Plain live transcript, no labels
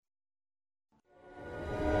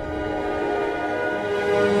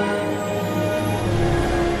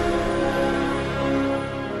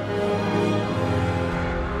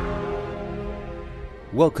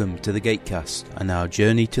Welcome to the Gatecast and our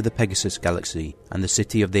journey to the Pegasus Galaxy and the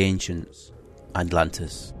city of the ancients,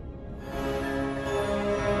 Atlantis.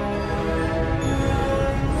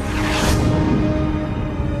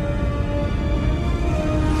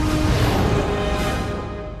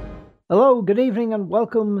 Hello, good evening and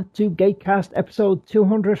welcome to Gatecast episode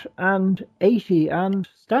 280, and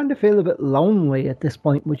starting to feel a bit lonely at this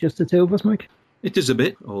point with just the two of us, Mike. It is a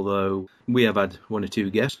bit, although we have had one or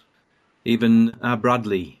two guests. Even our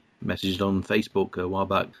Bradley messaged on Facebook a while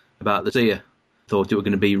back about the seer. Thought it were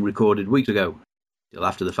going to be recorded weeks ago. Till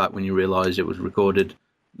after the fact when you realise it was recorded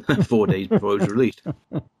 4 days before it was released.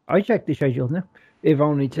 I checked the schedule now, if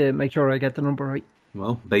only to make sure I get the number right.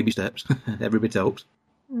 Well, baby steps. Every bit helps.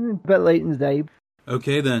 A bit late in the day.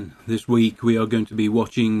 Okay then, this week we are going to be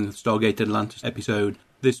watching Stargate Atlantis episode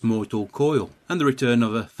This Mortal Coil and the return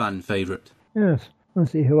of a fan favourite. Yes,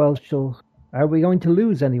 let's see who else shall... Are we going to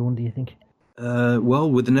lose anyone, do you think?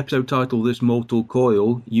 Well, with an episode title This Mortal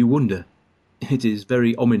Coil, you wonder. It is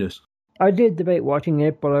very ominous. I did debate watching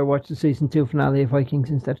it, but I watched the season 2 finale of Vikings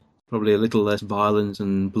instead. Probably a little less violence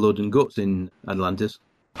and blood and guts in Atlantis.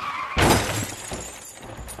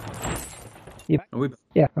 Yep. Are we...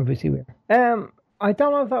 Yeah, obviously we are. I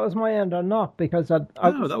don't know if that was my end or not, because No,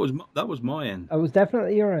 that was my end. I was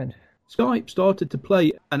definitely your end. Skype started to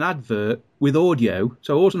play an advert with audio,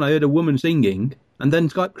 so all of a sudden I heard a woman singing, and then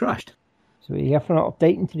Skype crashed. So you have to not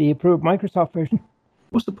update into the approved Microsoft version.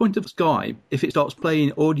 What's the point of Skype if it starts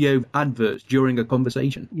playing audio adverts during a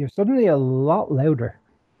conversation? You're suddenly a lot louder.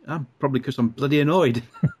 Probably because I'm bloody annoyed.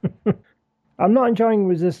 I'm not enjoying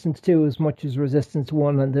Resistance 2 as much as Resistance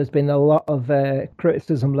 1, and there's been a lot of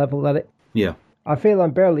criticism leveled at it. Yeah. I feel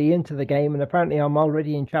I'm barely into the game, and apparently I'm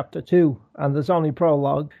already in Chapter 2, and there's only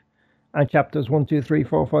prologue, and Chapters 1, 2, 3,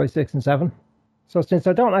 4, 5, 6, and 7. So since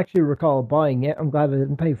I don't actually recall buying it, I'm glad I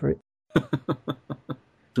didn't pay for it.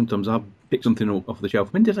 Sometimes I'll pick something off the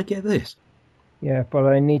shelf. When did I get this? Yeah, but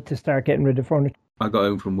I need to start getting rid of furniture. I got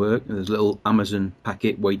home from work, and there's a little Amazon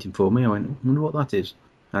packet waiting for me. I went, I wonder what that is.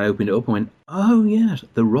 I opened it up and went, oh yes,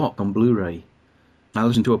 The Rock on Blu-ray. I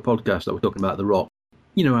listened to a podcast that was talking about The Rock.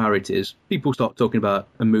 You know how it is. People start talking about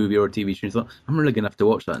a movie or a TV show and thought, I'm really going to have to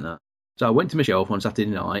watch that now. So I went to my shelf on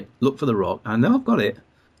Saturday night, looked for The Rock, and now I've got it.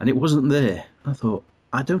 And it wasn't there. I thought,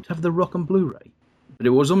 I don't have The Rock on Blu-ray. But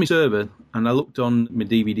it was on my server, and I looked on my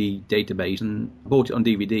DVD database and bought it on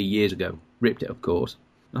DVD years ago. Ripped it, of course.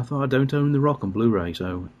 I thought, I don't own The Rock on Blu-ray,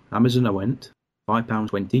 so Amazon I went.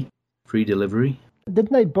 £5.20, free delivery.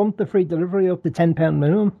 Didn't they bump the free delivery up to £10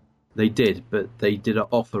 minimum? They did, but they did an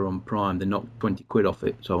offer on Prime. They knocked 20 quid off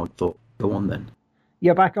it, so I thought, go on then.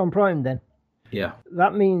 You're back on Prime then? Yeah.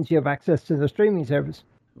 That means you have access to the streaming service.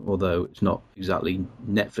 Although it's not exactly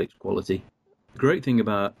Netflix quality. The great thing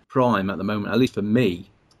about Prime at the moment, at least for me,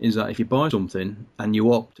 is that if you buy something and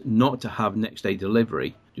you opt not to have next day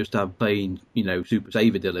delivery, just have plain, Super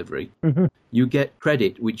Saver delivery, you get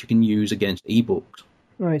credit which you can use against ebooks.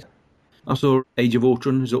 Right. I saw Age of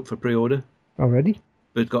Ultron is up for pre-order. Already?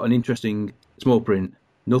 But it's got an interesting small print.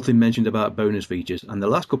 Nothing mentioned about bonus features. And the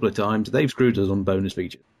last couple of times, they've screwed us on bonus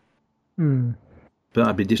features. But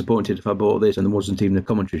I'd be disappointed if I bought this and there wasn't even a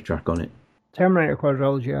commentary track on it. Terminator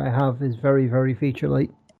Quadrilogy I have is very, very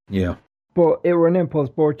feature-light. Yeah. But it were an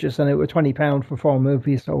impulse purchase and it was £20 for 4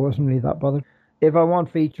 movies, so I wasn't really that bothered. If I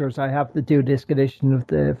want features, I have the 2-disc edition of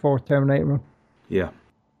the 4th Terminator one. Yeah.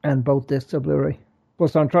 And both discs of Blu-ray.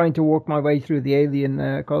 Plus, I'm trying to work my way through the Alien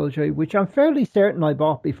Quadrilogy, which I'm fairly certain I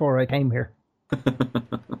bought before I came here.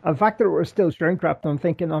 In fact, that it was still shrink-wrapped, I'm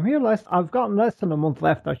thinking, I've gotten less than a month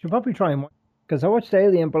left, I should probably try and watch. Because I watched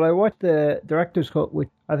Alien, but I watched the director's cut, which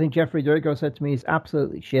I think Jeffrey Durigo said to me is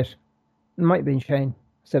absolutely shit. It might have been Shane.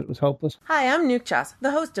 Said it was hopeless. Hi, I'm Nuke Chas,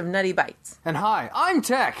 the host of Nutty Bites. And hi, I'm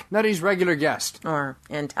Tech, Nutty's regular guest. Or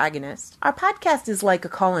antagonist. Our podcast is like a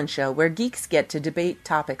call-in show where geeks get to debate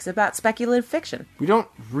topics about speculative fiction. We don't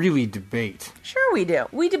really debate. Sure we do.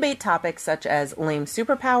 We debate topics such as lame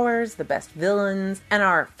superpowers, the best villains, and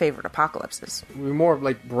our favorite apocalypses. We more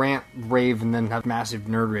like rant, rave, and then have massive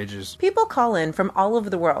nerd rages. People call in from all over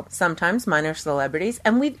the world, sometimes minor celebrities,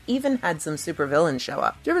 and we've even had some supervillains show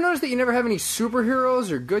up. Do you ever notice that you never have any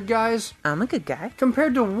superheroes or good guys? I'm a good guy.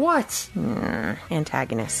 Compared to what?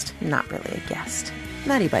 Antagonist. Not really a guest.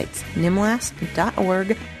 Nutty Bites.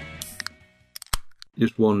 Nimlast.org.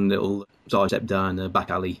 Just one little side step down the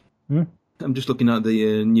back alley. I'm just looking at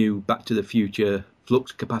the new Back to the Future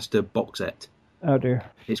Flux Capacitor box set. Oh dear.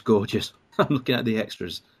 It's gorgeous. I'm looking at the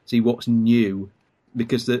extras, see what's new.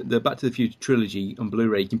 Because the Back to the Future trilogy on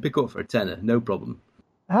Blu-ray you can pick up for a tenner, no problem.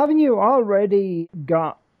 Haven't you already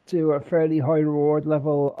got to a fairly high reward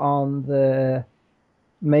level on the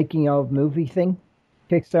making of movie thing?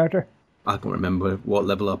 Kickstarter? I can't remember what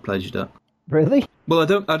level I pledged at. Really? Well,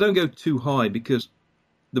 I don't go too high because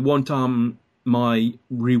the one time my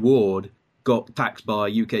reward got taxed by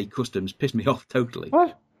UK Customs pissed me off totally.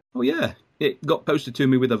 What? Oh yeah, it got posted to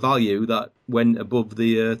me with a value that went above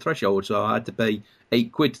the threshold, so I had to pay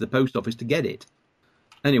 £8 to the post office to get it.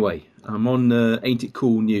 Anyway, I'm on Ain't It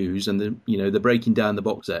Cool News, and they're breaking down the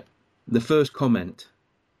box set. The first comment: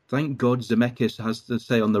 "Thank God Zemeckis has to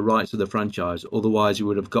stay on the rights of the franchise, otherwise he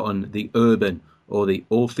would have gotten the Urban or the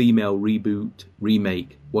all-female reboot,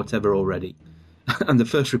 remake, whatever already." And the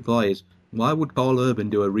first reply is, "Why would Carl Urban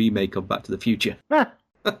do a remake of Back to the Future?"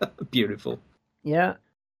 Beautiful. Yeah.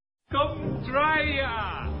 Come try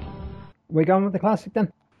ya! We going with the classic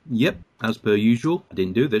then? Yep, as per usual. I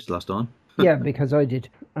didn't do this last time. Yeah, because I did,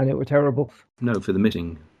 and it was terrible. No, for the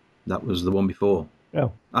missing. That was the one before.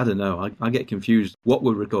 Oh. I don't know. I get confused what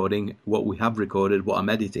we're recording, what we have recorded, what I'm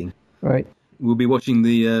editing. Right. We'll be watching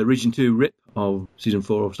the Region 2 rip of Season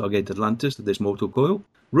 4 of Stargate Atlantis, This Mortal Coil.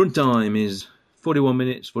 Runtime is 41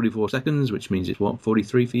 minutes, 44 seconds, which means it's,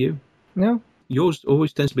 43 for you? No? Yours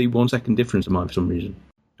always tends to be 1 second difference of mine for some reason.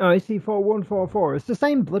 Oh, I see 4144. It's the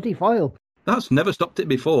same bloody file. That's never stopped it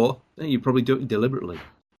before. You probably do it deliberately.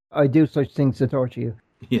 I do such things to torture you.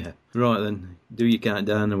 Yeah. Right then, do your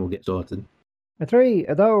countdown and we'll get started. A 3,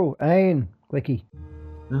 a 2, a 1, clicky.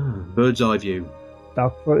 Bird's eye view.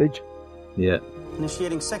 Stock footage. Yeah.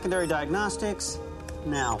 Initiating secondary diagnostics.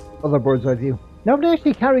 Now. Other bird's eye view. Nobody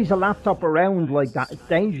actually carries a laptop around like that. It's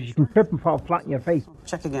dangerous. You can trip and fall flat in your face.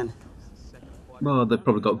 Check again. Well, they've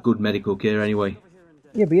probably got good medical care anyway.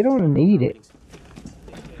 Yeah, but you don't need it.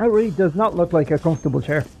 That really does not look like a comfortable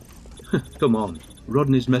chair. Come on.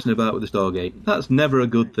 Rodney's messing about with the Stargate. That's never a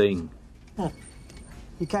good thing.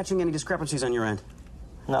 You catching any discrepancies on your end?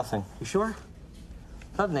 Nothing. You sure?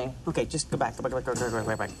 Rodney. Okay, just go back. Go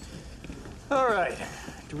back. All right.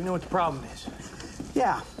 Do we know what the problem is?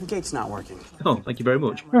 Yeah, the gate's not working. Oh, thank you very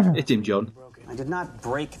much. Hit him, John. I did not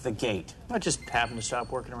break the gate. I just happened to stop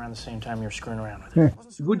working around the same time you're screwing around with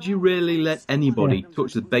it. Would you really let anybody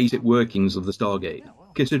touch the basic workings of the Stargate,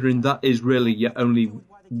 considering that is really your only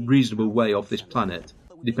reasonable way off this planet,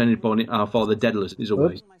 depending upon how far the Daedalus is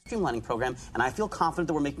away? My streamlining program, and I feel confident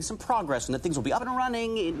that we're making some progress and that things will be up and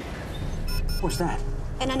running in... What's that?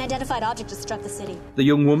 An unidentified object just struck the city. The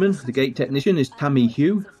young woman, the gate technician, is Tammy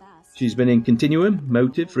Hugh. She's been in Continuum,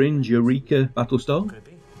 Motive, Fringe, Eureka, Battlestar.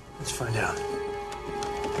 Let's find out.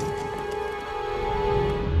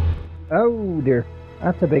 Oh dear.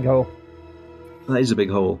 That's a big hole. That is a big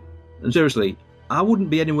hole. And seriously, I wouldn't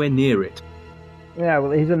be anywhere near it. Yeah,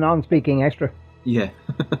 well, he's a non-speaking extra. Yeah.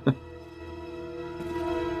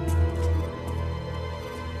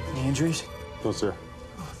 Any injuries? No, sir.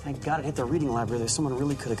 Oh, thank God it hit the reading library. Someone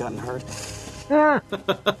really could have gotten hurt. Ah!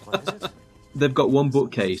 What is it? They've got one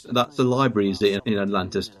bookcase. That's the library, is it, in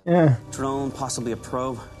Atlantis? Yeah. Drone, possibly a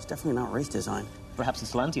probe. It's definitely not Wraith design. Perhaps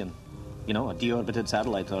it's Lantian. You know, a deorbited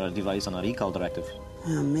satellite or a device on a recall directive.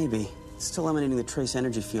 Yeah, maybe. It's still emanating the trace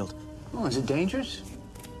energy field. Oh, is it dangerous?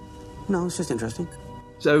 No, it's just interesting.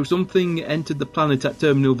 So something entered the planet at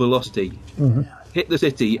terminal velocity, hit the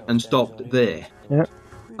city, and stopped there. Yeah.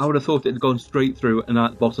 I would have thought it had gone straight through and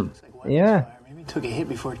out the bottom. Yeah. Maybe it took a hit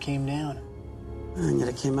before it came down. And yet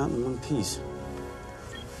it came out in one piece.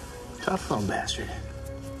 Tough little bastard.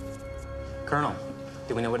 Colonel,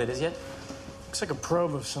 do we know what it is yet? Looks like a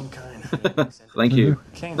probe of some kind. Thank you.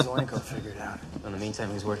 Kane Zelenko figured it out. In the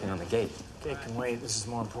meantime, he's working on the gate. Gate can wait. This is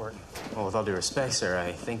more important. Well, with all due respect, sir,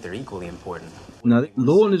 I think they're equally important. Now,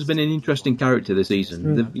 Lorne has been an interesting character this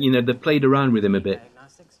season. They've played around with him a bit.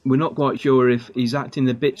 We're not quite sure if he's acting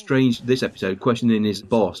a bit strange this episode, questioning his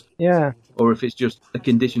boss. Yeah. Or if it's just a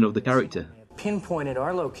condition of the character. Pinpointed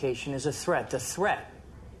our location as a threat. The threat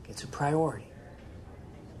gets a priority.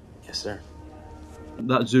 Yes, sir.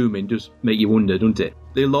 That zoom in does make you wonder, doesn't it?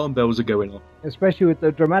 The alarm bells are going off. Especially with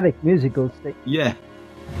the dramatic musical stick. Yeah.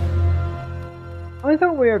 I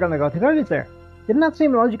thought we were going to go to credits there. Didn't that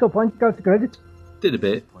seem a logical point to go to credits? Did a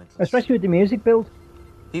bit. Especially with the music build.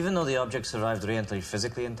 Even though the object survived re-entry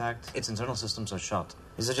physically intact, its internal systems are shot.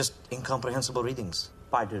 These are just incomprehensible readings.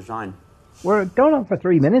 By design. We're going on for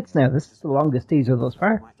 3 minutes now. This is the longest teaser thus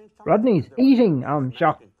far. Rodney's eating. I'm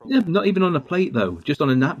shocked. Yeah, not even on a plate, though. Just on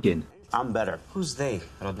a napkin. I'm better. Who's they,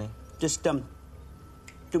 Rodney? Just, do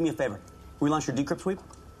me a favor. We launch your decrypt sweep?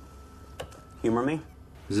 Humor me?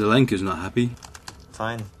 Zelenka's not happy.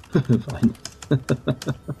 Fine. Fine.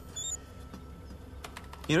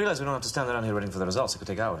 You realize we don't have to stand around here waiting for the results. It could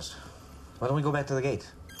take hours. Why don't we go back to the gate?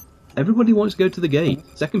 Everybody wants to go to the gate.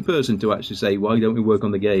 Second person to actually say, why don't we work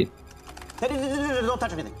on the gate? Hey, don't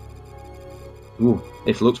touch anything. Ooh,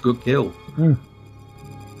 if looks good, kill.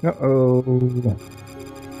 Uh-oh.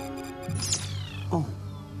 Oh.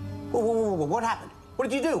 Whoa, what happened? What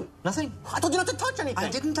did you do? Nothing. I told you not to touch anything. I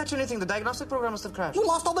didn't touch anything. The diagnostic program must have crashed. You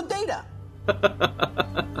lost all the data.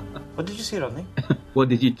 What did you see, Rodney? What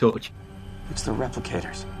did you touch? It's the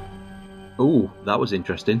replicators. Oh, that was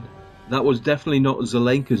interesting. That was definitely not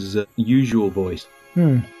Zelenka's usual voice.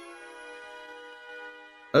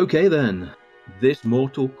 Okay then, This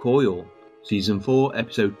Mortal Coil, Season 4,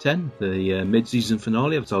 Episode 10, the mid-season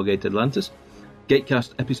finale of Stargate Atlantis,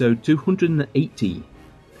 Gatecast Episode 280.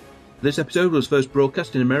 This episode was first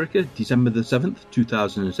broadcast in America December the 7th,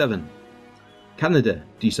 2007. Canada,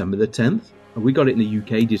 December the 10th. We got it in the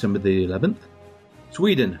UK December the 11th.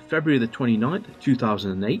 Sweden, February the 29th,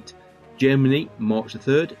 2008. Germany, March the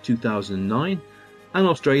 3rd, 2009. And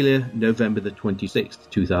Australia, November the 26th,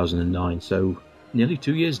 2009. So, nearly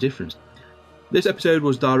 2 years difference. This episode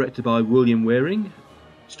was directed by William Waring.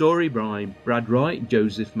 Story by Brad Wright,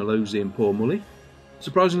 Joseph Malozzi and Paul Mully.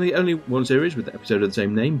 Surprisingly, only one series with the episode of the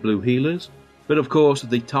same name, Blue Healers. But of course,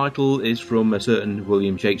 the title is from a certain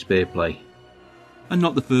William Shakespeare play. And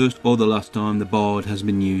not the first or the last time the Bard has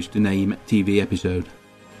been used to name a TV episode.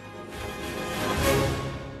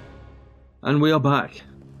 And we are back.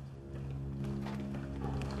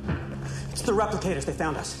 It's the replicators. They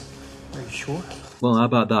found us. Are you sure? Well, how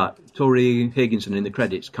about that? Tori Higginson in the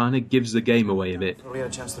credits kind of gives the game away a bit. We had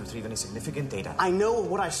a chance to retrieve any significant data. I know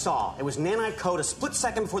what I saw. It was nanite code a split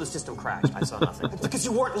second before the system crashed. I saw nothing. Because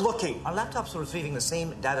you weren't looking. Our laptops were retrieving the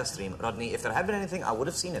same data stream, Rodney. If there had been anything, I would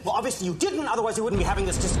have seen it. Well, obviously you didn't, otherwise you wouldn't be having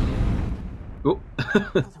this just... Oh,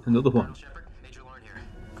 another one.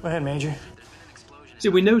 Go ahead, Major. See,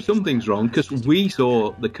 we know something's wrong because we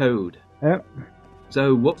saw the code. Yep.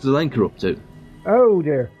 So, what's Zelenka up to? Oh,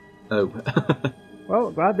 dear. Oh. Well,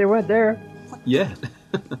 glad they went there. Yeah.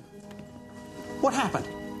 What happened?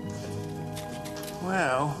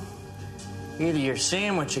 Well, either your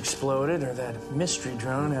sandwich exploded or that mystery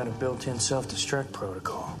drone had a built-in self-destruct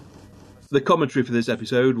protocol. The commentary for this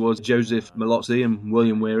episode was Joseph Malozzi and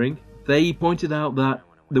William Waring. They pointed out that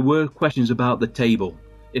there were questions about the table.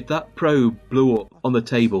 If that probe blew up on the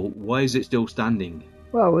table, why is it still standing?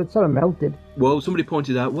 Well, it sort of melted. Well, somebody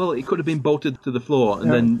pointed out, well, it could have been bolted to the floor, and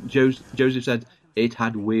then Joseph said it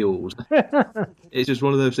had wheels. It's just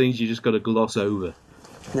one of those things you just got to gloss over.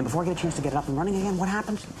 And then before I get a chance to get it up and running again, what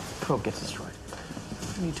happens? Probe gets destroyed.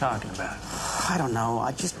 What are you talking about? I don't know.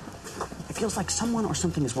 It feels like someone or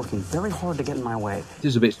something is working very hard to get in my way. It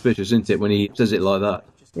is a bit suspicious, isn't it, when he says it like that?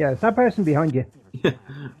 Yeah, it's that person behind you.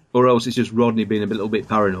 Or else it's just Rodney being a little bit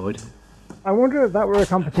paranoid. I wonder if that were a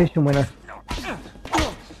competition winner.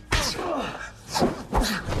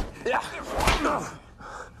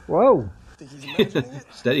 Whoa.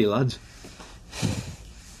 Steady, lads.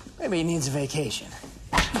 Maybe he needs a vacation.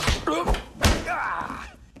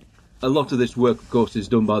 A lot of this work, of course, is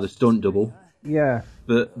done by the stunt double. Yeah.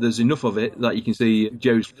 But there's enough of it that you can see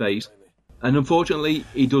Joe's face. And unfortunately,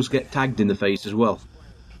 he does get tagged in the face as well.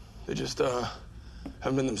 They just,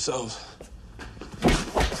 haven't been themselves.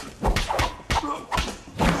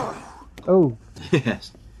 Oh.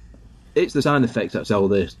 Yes. It's the sound effects that sell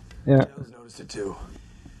this. Yeah. I noticed it too.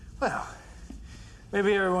 Well,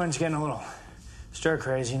 maybe everyone's getting a little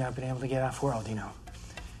stir-crazy, not being able to get off-world, you know.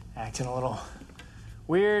 Acting a little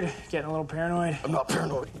weird, getting a little paranoid. I'm not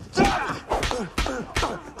paranoid.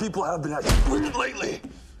 People have been acting weird lately.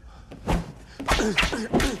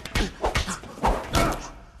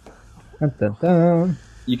 Dun, dun, dun.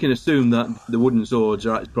 You can assume that the wooden swords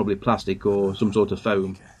are probably plastic or some sort of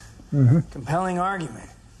foam. Mm-hmm. Compelling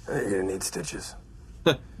argument. You're gonna need stitches.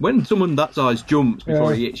 When someone that size jumps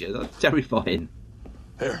before he hits you, that's terrifying.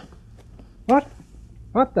 Here. What?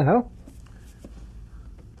 What the hell?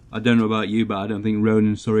 I don't know about you, but I don't think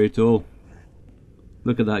Ronan's sorry at all.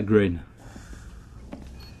 Look at that grin.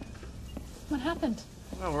 What happened?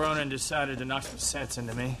 Well, Ronan decided to knock some sense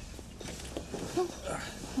into me.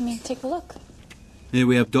 Take a look. Here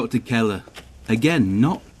we have Dr. Keller. Again,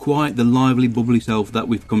 not quite the lively, bubbly self that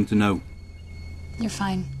we've come to know. You're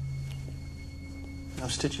fine. No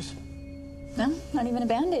stitches? No, not even a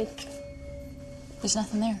Band-Aid. There's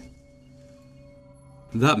nothing there.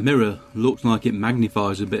 That mirror looks like it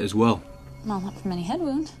magnifies a bit as well. Well, not from any head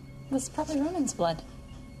wound. It was probably Ronan's blood.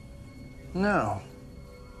 No.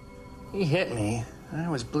 He hit me. I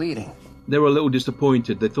was bleeding. They were a little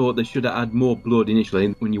disappointed. They thought they should have had more blood initially,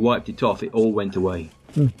 and when you wiped it off, it all went away.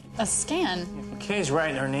 A scan? If Kay's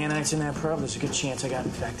right, there are nanites in that probe. There's a good chance I got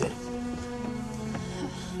infected.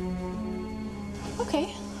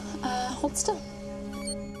 Okay. Hold still.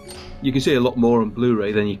 You can see a lot more on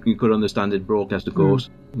Blu-ray than you could on the standard broadcast, of course.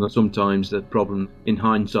 Sometimes the problem, in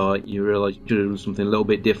hindsight, you realise you should have done something a little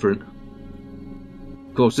bit different.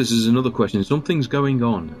 Of course, this is another question. Something's going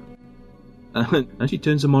on. And she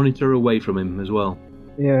turns the monitor away from him as well.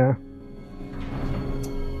 Yeah.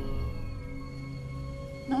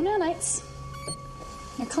 No nanites.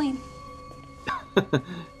 You're clean.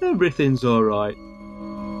 Everything's alright.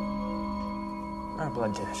 Our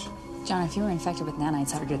blood test. John, if you were infected with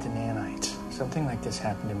nanites, Forget the nanites. Something like this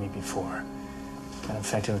happened to me before. Got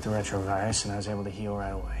infected with the retrovirus and I was able to heal right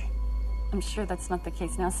away. I'm sure that's not the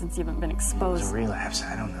case now since you haven't been It was exposed. a relapse,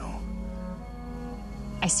 I don't know.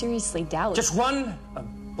 I seriously doubt. Just run a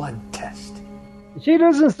blood test. She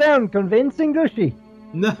doesn't sound convincing, does she?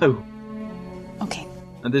 No. Okay.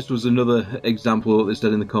 And this was another example of what they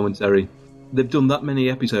said in the commentary. They've done that many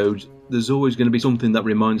episodes, there's always going to be something that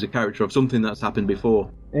reminds a character of something that's happened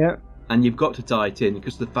before. Yeah. And you've got to tie it in,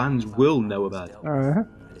 because the fans will know about it. Uh-huh.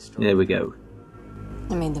 There we go.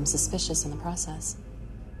 It made them suspicious in the process.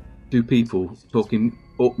 Two people talking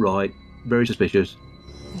upright, very suspicious.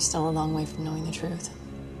 We're still a long way from knowing the truth.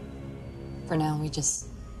 For now, we just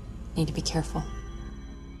need to be careful.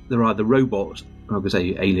 They're either robots, or I could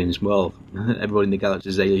say aliens. Well, everybody in the galaxy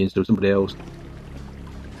is aliens to somebody else.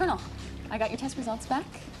 Colonel, I got your test results back.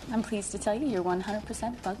 I'm pleased to tell you you're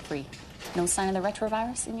 100% bug-free. No sign of the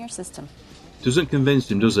retrovirus in your system. Doesn't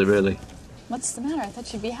convince him, does it, really? What's the matter? I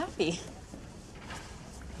thought you'd be happy.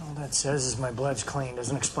 All that says is my blood's clean.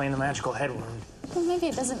 Doesn't explain the magical head wound. Well, maybe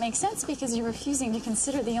it doesn't make sense because you're refusing to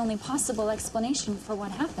consider the only possible explanation for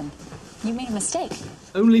what happened. You made a mistake.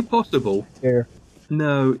 Only possible? Yeah.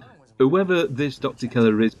 No. Whoever this Dr.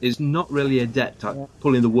 Keller is not really adept at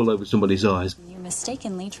pulling the wool over somebody's eyes. You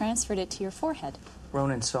mistakenly transferred it to your forehead.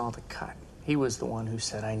 Ronan saw the cut. He was the one who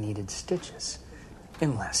said I needed stitches.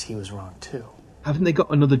 Unless he was wrong, too. Haven't they got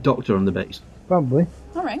another doctor on the base? Probably.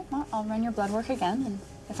 All right, well, I'll run your blood work again, and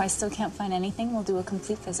if I still can't find anything, we'll do a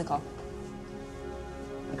complete physical.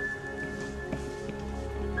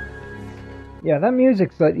 Yeah, that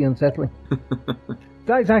music's slightly unsettling. It's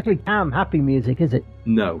not exactly calm, happy music, is it?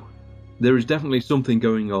 No. There is definitely something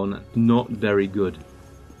going on, not very good.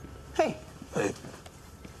 Hey. Hey.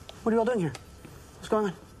 What are you all doing here? What's going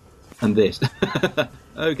on? And this.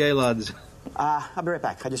 Okay, lads. I'll be right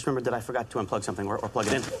back. I just remembered that I forgot to unplug something or plug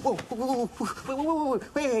it in. Whoa, whoa, whoa, whoa,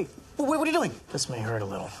 wait, what are you doing? This may hurt a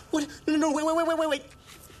little. What? No, wait.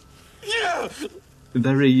 Yeah!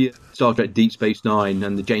 Very Star Trek Deep Space Nine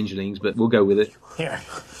and the Changelings, but we'll go with it. Here.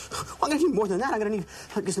 I'm gonna need more than that. I'm gonna need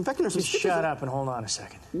disinfectant or some Just shut up and hold on a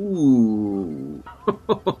second. Ooh.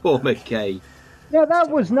 Oh, McKay. Yeah, that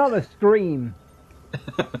was not a scream.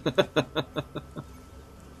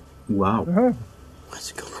 Wow. Uh-huh.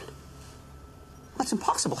 What's going on? That's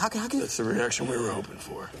impossible. How can That's the reaction we were hoping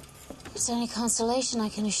for. If it's any consolation, I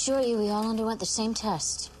can assure you we all underwent the same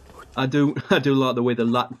test. I do like the way the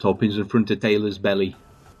laptop is in front of Taylor's belly.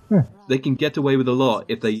 They can get away with a lot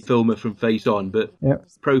if they film her from face on, but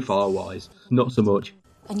profile-wise, not so much.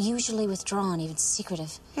 Unusually withdrawn, even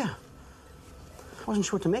secretive. Yeah. I wasn't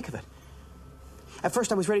sure what to make of it. At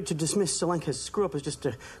first, I was ready to dismiss Selenka's screw-up as just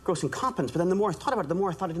a gross incompetence, but then the more I thought about it, the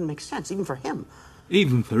more I thought it didn't make sense, even for him.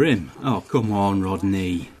 Even for him? Oh, come on,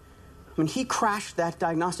 Rodney. I mean, he crashed that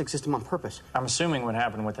diagnostic system on purpose. I'm assuming what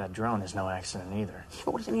happened with that drone is no accident either.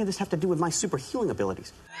 But what does any of this have to do with my super healing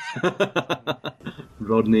abilities?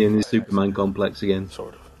 Rodney and his Superman complex again.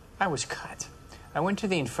 Sort of. I was cut. I went to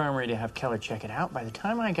the infirmary to have Keller check it out. By the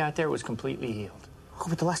time I got there, it was completely healed. Oh,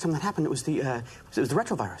 but the last time that happened, it was the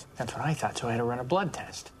retrovirus. That's what I thought, so I had to run a blood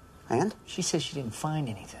test. And? She says she didn't find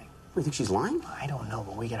anything. You think she's lying? I don't know,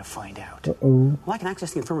 but we gotta find out. Uh-oh. Well, I can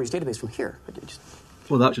access the infirmary's database from here.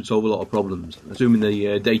 Well, that should solve a lot of problems, assuming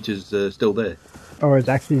the data's still there. Or it's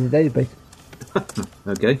actually the database.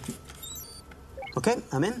 Okay. Okay,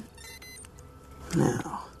 I'm in.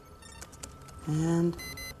 Now. And?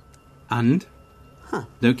 Huh.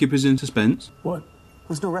 Don't keep us in suspense. What?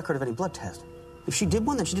 There's no record of any blood test. If she did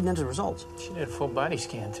one, then she didn't enter the results. She did a full body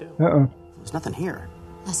scan, too. Uh-oh. There's nothing here.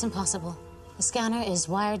 That's impossible. The scanner is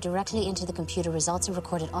wired directly into the computer. Results are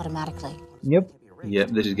recorded automatically. Yep. Yep,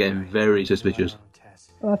 this is getting very suspicious.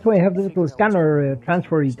 Well, that's why you have the little scanner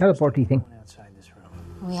transfery, teleporty thing.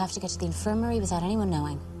 We have to get to the infirmary without anyone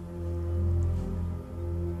knowing.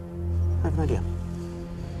 I have an idea.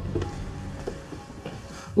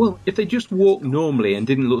 Well, if they just walked normally and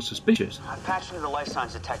didn't look suspicious. I patched into the life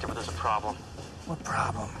signs detector, but there's a problem. What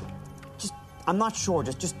problem? I'm not sure.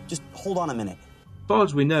 Just hold on a minute. As far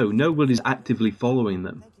as we know, nobody's actively following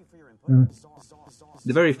them.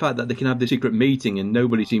 The very fact that they can have this secret meeting and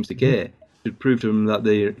nobody seems to care should prove to them that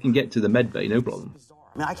they can get to the medbay, no problem.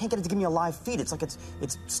 I mean, I can't get it to give me a live feed. It's like it's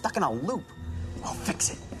stuck in a loop. I'll fix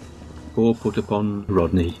it. Or put upon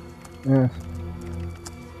Rodney. Yeah.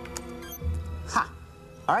 Ha!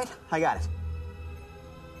 All right, I got it.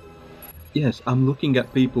 Yes, I'm looking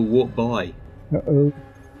at people walk by. Uh-oh.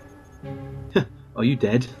 Are you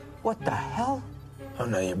dead? What the hell? Oh,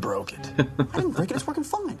 no, you broke it. I didn't break it. It's working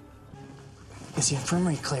fine. Is the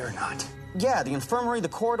infirmary clear or not? Yeah, the infirmary, the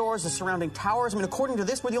corridors, the surrounding towers. I mean, according to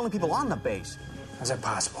this, we're the only people on the base. How's that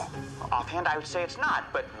possible? Offhand, I would say it's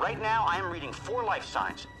not, but right now I am reading 4 life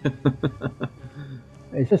signs.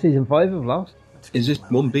 It's just season 5 of Lost. It's just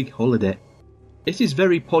one big holiday. This is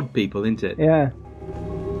very pod people, isn't it? Yeah.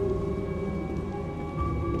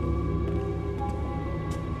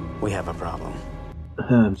 We have a problem.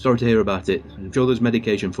 I'm sorry to hear about it. I'm sure there's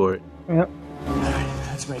medication for it. Yep.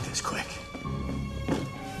 Let's make this quick.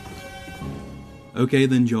 Okay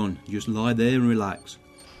then, John, just lie there and relax.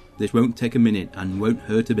 This won't take a minute and won't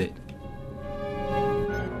hurt a bit.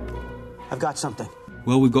 I've got something.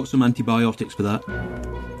 Well, we've got some antibiotics for that.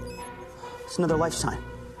 It's another life sign.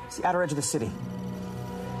 It's the outer edge of the city.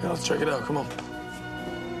 Yeah, let's check it out. Come on.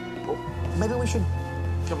 Maybe we should...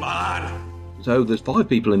 Come on! So there's 5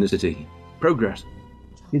 people in the city. Progress.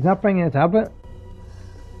 He's not bringing a tablet?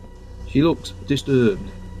 She looks disturbed.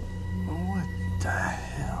 What the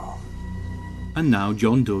hell? And now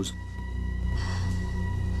John does.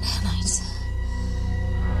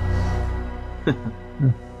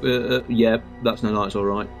 Yeah, that's nanites, all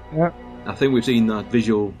right. Yeah. I think we've seen that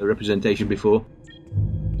visual representation before.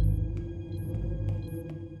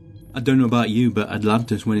 I don't know about you, but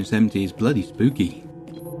Atlantis when it's empty is bloody spooky.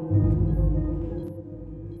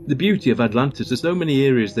 The beauty of Atlantis, there's so many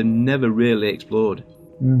areas they're never really explored.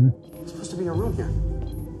 It's supposed to be a room here.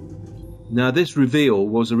 Now, this reveal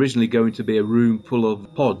was originally going to be a room full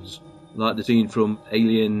of pods, like the scene from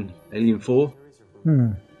Alien 4,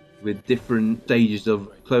 with different stages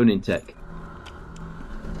of cloning tech.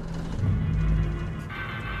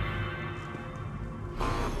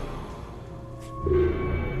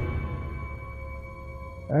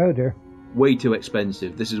 Oh dear. Way too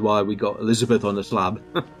expensive. This is why we got Elizabeth on the slab.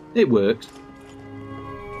 It works.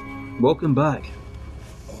 Welcome back.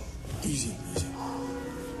 Easy.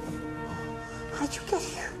 How'd you get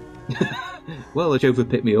here? Well, the chauffeur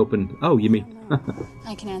picked me up and... Oh, you mean...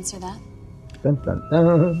 I can answer that. Dun, dun,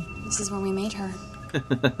 dun. This is where we made her.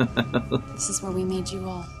 This is where we made you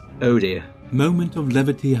all. Oh dear. Moment of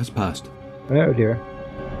levity has passed. Oh dear.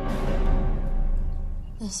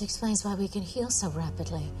 This explains why we can heal so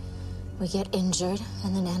rapidly. We get injured,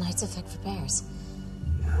 and the nanites affect repairs.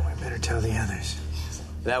 We better tell the others.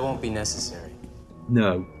 That won't be necessary.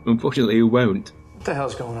 No, unfortunately it won't. What the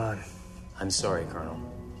hell's going on? I'm sorry, Colonel.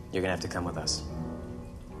 You're gonna have to come with us.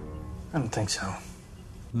 I don't think so.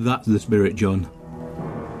 That's the spirit, John.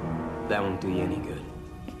 That won't do you any good.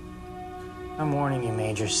 I'm warning you,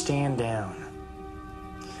 Major. Stand down.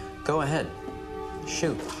 Go ahead.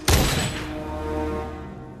 Shoot.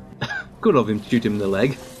 Good of him to shoot him in the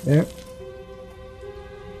leg. Yeah.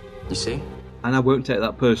 You see? And I won't take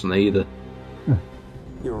that personally either.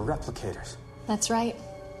 You're replicators. That's right.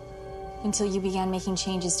 Until you began making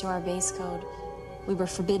changes to our base code, we were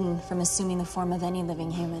forbidden from assuming the form of any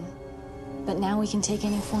living human. But now we can take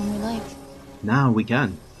any form we like. Now we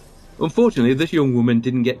can. Unfortunately, this young woman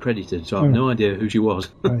didn't get credited, so I have no idea who she was.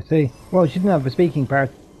 I see. Well, she didn't have a speaking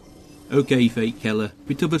part. Okay, Fake Keller.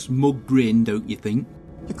 Bit of a smug grin, don't you think?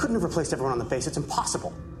 You couldn't have replaced everyone on the base. It's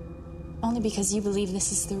impossible. Only because you believe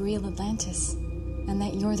this is the real Atlantis, and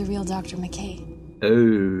that you're the real Dr. McKay.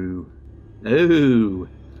 Oh.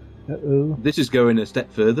 Uh-oh. This is going a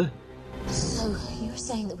step further. So, you're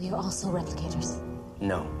saying that we are also replicators?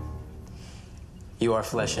 No. You are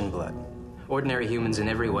flesh and blood. Ordinary humans in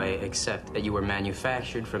every way, except that you were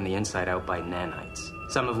manufactured from the inside out by nanites,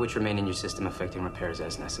 some of which remain in your system affecting repairs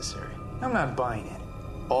as necessary. I'm not buying it.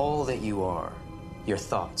 All that you are, your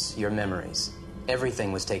thoughts, your memories,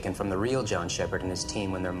 everything was taken from the real John Shepard and his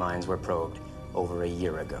team when their minds were probed over a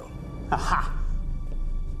year ago. Aha!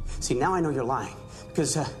 See, now I know you're lying.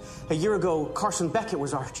 Because a year ago, Carson Beckett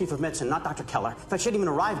was our chief of medicine, not Dr. Keller. In fact, she hadn't even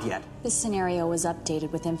arrived yet. This scenario was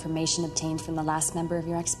updated with information obtained from the last member of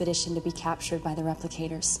your expedition to be captured by the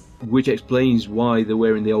replicators. Which explains why they're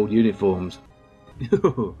wearing the old uniforms.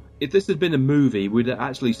 If this had been a movie, we'd have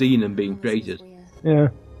actually seen them being created. Yeah.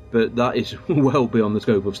 But that is well beyond the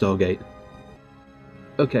scope of Stargate.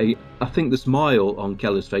 Okay, I think the smile on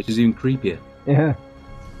Keller's face is even creepier. Yeah.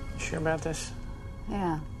 Sure about this?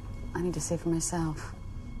 Yeah. I need to see for myself.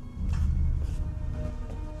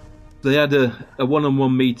 They had a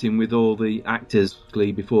one-on-one meeting with all the actors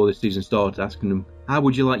before the season started, asking them, how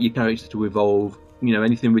would you like your character to evolve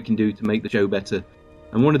anything we can do to make the show better.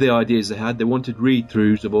 And one of the ideas they had, they wanted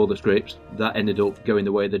read-throughs of all the scripts. That ended up going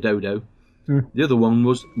the way of the dodo. The other one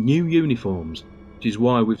was new uniforms, which is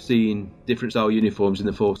why we've seen different style uniforms in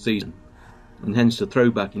the 4th season. And hence a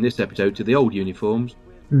throwback in this episode to the old uniforms,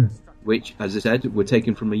 which, as I said, were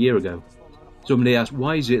taken from a year ago. Somebody asked,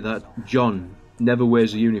 why is it that John never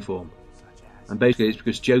wears a uniform? And basically it's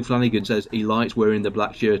because Joe Flanagan says he likes wearing the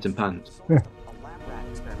black shirt and pants.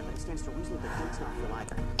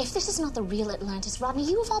 If this is not the real Atlantis, Rodney,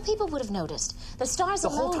 you of all people would have noticed. The stars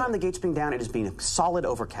alone... The whole time the gate's been down, it has been a solid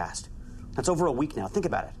overcast. That's over a week now. Think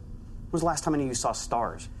about it. When was the last time any of you saw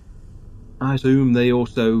stars? I assume they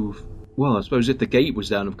also... Well, I suppose if the gate was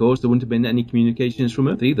down, of course, there wouldn't have been any communications from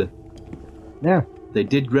Earth either. No. They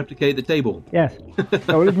did replicate the table. Yes.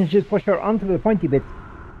 So we can just push her onto the pointy bit.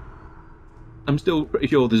 I'm still pretty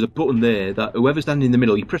sure there's a button there that whoever's standing in the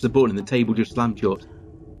middle, you press the button and the table just slams shut.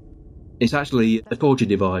 It's actually a torture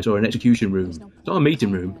device or an execution room. It's not a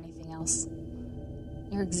meeting room. Anything else.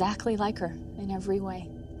 You're exactly like her in every way.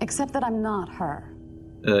 Except that I'm not her.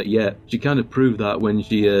 Yeah, she kind of proved that when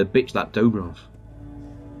she bitch-slapped Oberoff.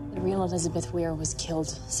 The real Elizabeth Weir was killed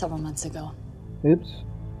several months ago. Oops.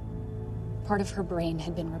 Part of her brain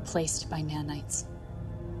had been replaced by nanites.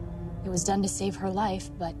 It was done to save her life,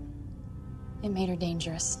 but it made her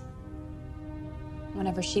dangerous.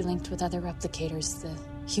 Whenever she linked with other replicators, the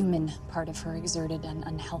human part of her exerted an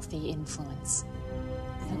unhealthy influence.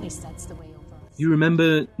 At least that's the way over. You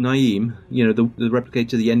remember Naeem, the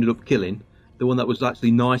replicator they ended up killing? The one that was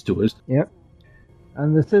actually nice to us? Yep.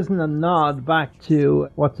 And this isn't a nod back to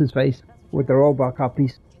what's-his-face with the robot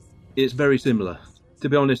copies. It's very similar. To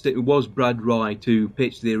be honest, it was Brad Wright who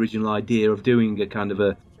pitched the original idea of doing a kind of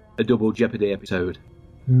a double Jeopardy episode.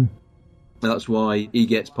 That's why he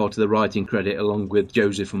gets part of the writing credit along with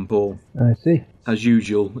Joseph and Paul. I see. As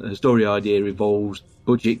usual, a story idea evolves,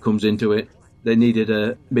 budget comes into it. They needed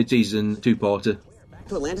a mid-season 2-parter. Back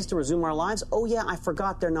to Atlantis to resume our lives? Oh yeah, I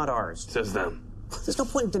forgot they're not ours. Says them. There's no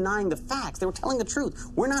point in denying the facts. They were telling the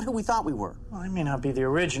truth. We're not who we thought we were. Well, I may not be the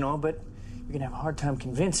original, but you're going to have a hard time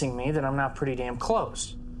convincing me that I'm not pretty damn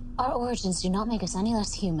close. Our origins do not make us any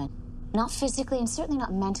less human. Not physically and certainly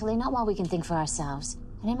not mentally, not while we can think for ourselves.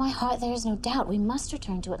 And in my heart there is no doubt we must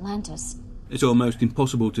return to Atlantis. It's almost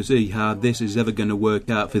impossible to see how this is ever going to work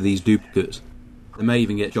out for these duplicates. They may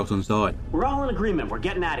even get shot on sight. We're all in agreement. We're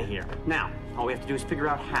getting out of here. Now, all we have to do is figure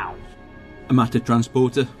out how. A matter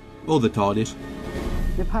transporter, or the TARDIS.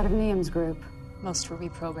 You're part of Neum's group. Most were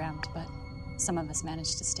reprogrammed, but some of us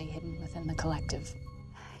managed to stay hidden within the collective.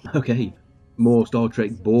 Okay, more Star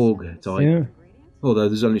Trek Borg type. Yeah. Although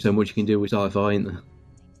there's only so much you can do with sci-fi, isn't there?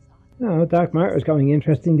 No, Dark Matter's going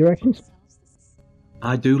interesting directions.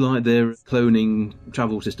 I do like their cloning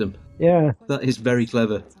travel system. Yeah. That is very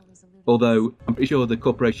clever. Although, I'm pretty sure the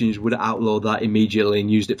corporations would outlaw that immediately and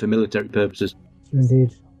used it for military purposes.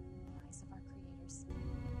 Indeed.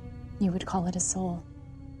 You would call it a soul.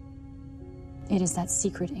 It is that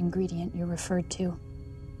secret ingredient you referred to.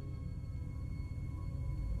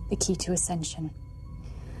 The key to ascension.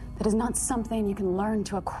 That is not something you can learn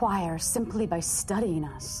to acquire simply by studying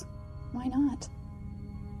us. Why not?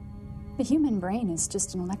 The human brain is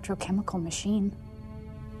just an electrochemical machine.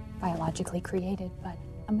 Biologically created, but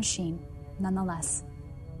a machine, nonetheless.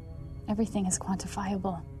 Everything is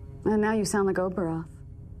quantifiable. And now you sound like Oberoff.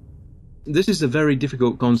 This is a very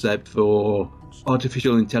difficult concept for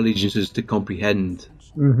artificial intelligences to comprehend.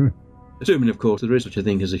 Mm-hmm. Assuming, of course, there is such a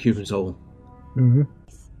thing as a human soul. Mm-hmm.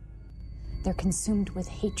 They're consumed with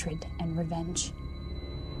hatred and revenge.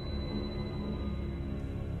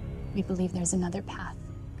 We believe there's another path.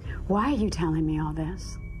 Why are you telling me all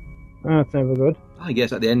this? That's never good. I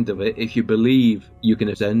guess at the end of it, if you believe you can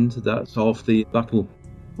ascend, that's half the battle.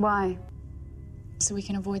 Why? So we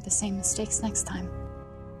can avoid the same mistakes next time.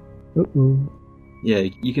 Uh-oh. Yeah,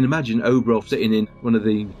 you can imagine Oberoff sitting in one of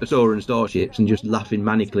the Asoran starships and just laughing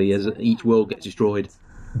manically as each world gets destroyed.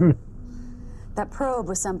 That probe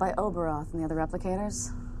was sent by Oberoff and the other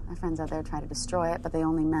replicators. My friends out there tried to destroy it, but they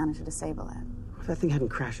only managed to disable it. If that thing hadn't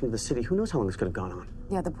crashed into the city, who knows how long this could have gone on?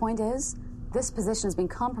 Yeah, the point is, this position has been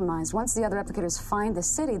compromised. Once the other replicators find the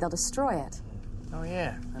city, they'll destroy it. Oh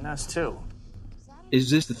yeah, and us too. Is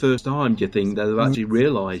this the first time, do you think, that they've actually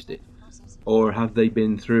realised it? Or have they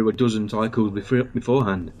been through a dozen cycles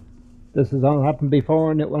beforehand? This has all happened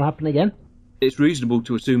before and it will happen again? It's reasonable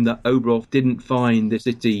to assume that Oberoff didn't find the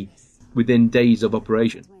city within days of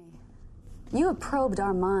operation. You have probed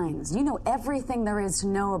our minds. You know everything there is to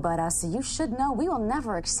know about us, so you should know we will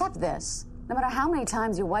never accept this. No matter how many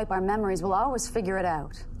times you wipe our memories, we'll always figure it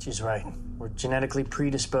out. She's right. We're genetically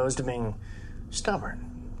predisposed to being stubborn,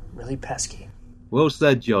 really pesky. Well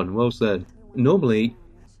said, John, well said. Normally,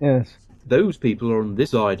 Yes. those people are on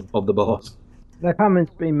this side of the boss. The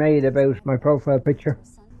comments being made about my profile picture.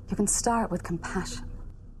 You can start with compassion.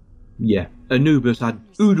 Yeah, Anubis had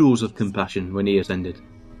oodles of compassion when he ascended.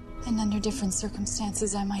 And under different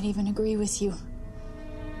circumstances, I might even agree with you.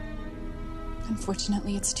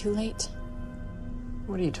 Unfortunately, it's too late.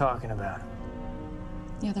 What are you talking about?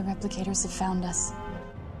 The other replicators have found us.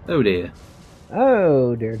 Oh dear.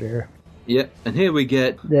 Oh, dear. Yeah, and here we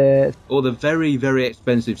get all the very, very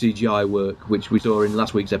expensive CGI work, which we saw in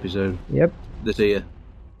last week's episode. Yep. This here.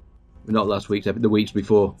 Not last week's episode, the weeks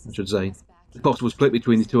before, I should say. The cost was split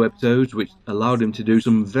between the two episodes, which allowed him to do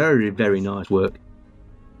some very, very nice work.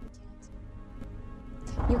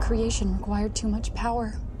 Your creation required too much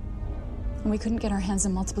power. And we couldn't get our hands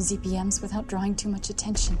on multiple ZPMs without drawing too much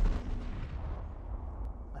attention.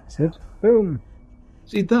 Boom.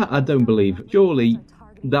 See, that I don't believe. Surely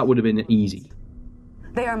that would have been easy.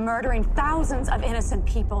 They are murdering thousands of innocent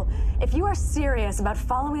people. If you are serious about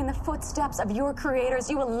following the footsteps of your creators,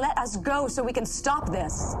 you will let us go so we can stop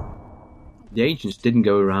this. The Ancients didn't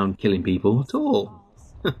go around killing people at all.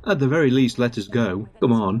 At the very least, let us go.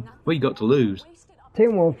 Come on, what you got to lose?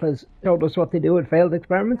 Tim Wolf has told us what they do at failed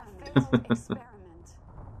experiments.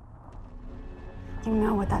 You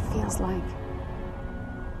know what that feels like.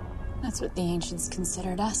 That's what the ancients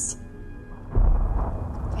considered us.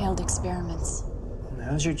 Failed experiments.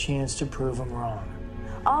 Now's your chance to prove them wrong.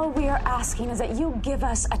 All we are asking is that you give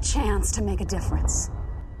us a chance to make a difference.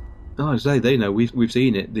 Oh, I say, they know, we've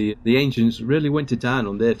seen it. The Ancients really went to town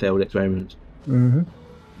on their failed experiments. Mm-hmm.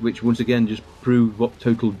 Which once again just proved what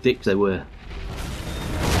total dicks they were.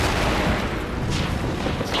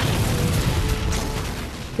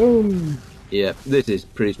 Boom. Yeah, this is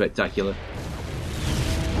pretty spectacular.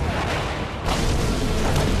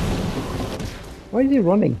 Why is he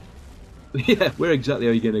running? Yeah, where exactly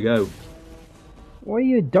are you going to go? Why are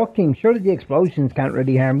you ducking? Surely the explosions can't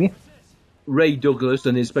really harm you. Ray Douglas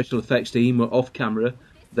and his special effects team were off camera.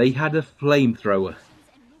 They had a flamethrower.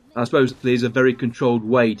 I suppose there's a very controlled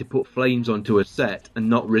way to put flames onto a set and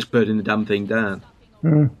not risk burning the damn thing down.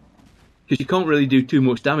 Because you can't really do too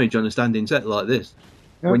much damage on a standing set like this.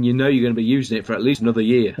 When you know you're going to be using it for at least another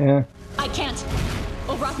year. Yeah. I can't.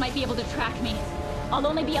 Ovroth might be able to track me. I'll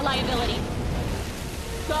only be a liability.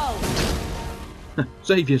 Go!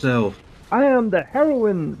 Save yourself. I am the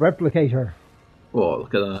heroin replicator. Oh,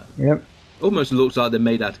 look at that. Yep. Almost looks like they're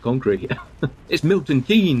made out of concrete. It's Milton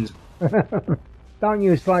Keynes. Don't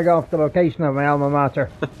you slag off the location of my alma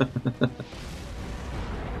mater.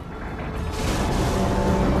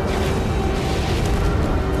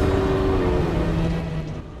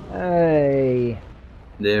 Hey.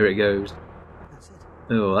 There it goes.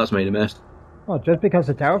 Oh, that's made a mess. Oh, just because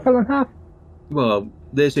the tower fell in half? Well,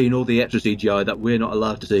 they're seeing all the extra CGI that we're not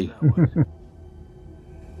allowed to see.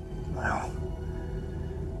 Well,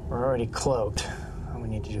 we're already cloaked. All we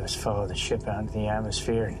need to do is follow the ship out into the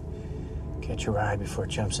atmosphere and catch a ride before it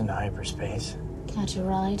jumps into hyperspace. Catch a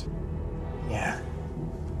ride? Yeah.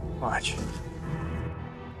 Watch.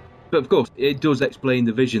 But of course, it does explain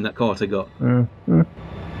the vision that Carter got.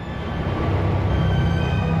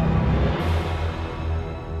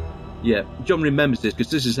 Yeah, John remembers this because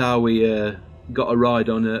this is how we got a ride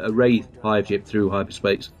on a Wraith hive ship through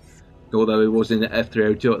hyperspace. Although it was in the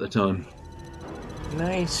F-302 at the time.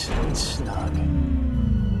 Nice and snug.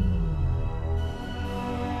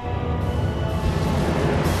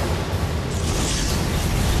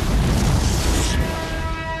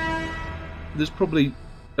 There's probably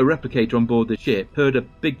a replicator on board the ship, heard a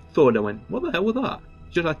big thud and went, what the hell was that?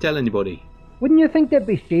 Should I tell anybody? Wouldn't you think there'd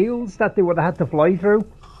be shields that they would have had to fly through?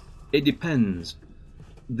 It depends.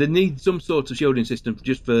 They need some sort of shielding system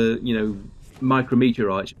just for,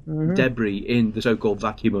 micrometeorites, debris in the so-called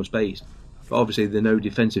vacuum of space. But obviously there are no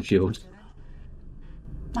defensive shields.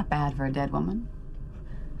 Not bad for a dead woman.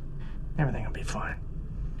 Everything will be fine.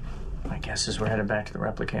 My guess is we're headed back to the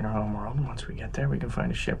replicator homeworld, and once we get there, we can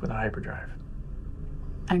find a ship with a hyperdrive.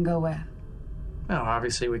 And go where? Well,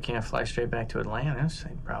 obviously we can't fly straight back to Atlantis.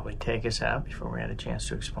 They'd probably take us out before we had a chance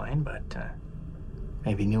to explain, but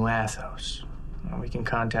maybe New Athos. Well, we can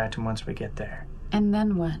contact them once we get there. And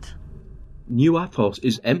then what? New Athos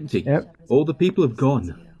is empty. Yep. All the people have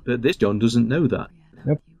gone. But this John doesn't know that.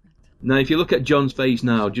 Yep. Now, if you look at John's face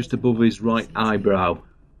now, just above his right eyebrow,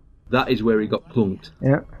 that is where he got plunked.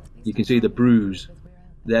 Yeah. You can see the bruise.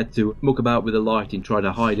 They had to muck about with the light and try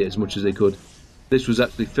to hide it as much as they could. This was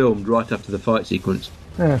actually filmed right after the fight sequence.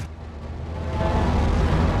 Yeah.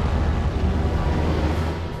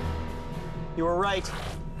 You were right.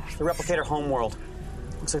 The replicator homeworld.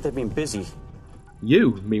 Looks like they've been busy.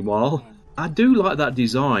 You, meanwhile, I do like that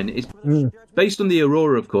design. It's based on the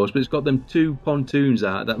Aurora, of course, but it's got them 2 pontoons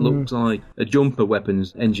out that looks like a jumper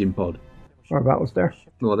weapons engine pod. Or that was there.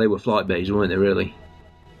 Well, they were flight bays, weren't they, really?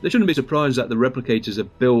 They shouldn't be surprised that the replicators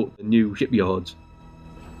have built new shipyards.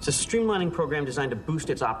 It's a streamlining program designed to boost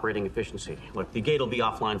its operating efficiency. Look, the gate will be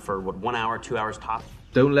offline for, 1 hour, 2 hours top?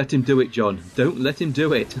 Don't let him do it, John. Don't let him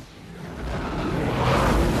do it.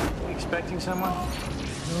 Expecting someone?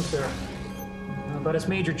 No, sir. But it's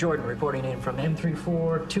Major Jordan reporting in from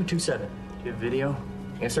M34227. Do you have video?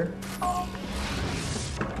 Yes, sir.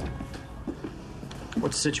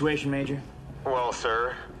 What's the situation, Major? Well,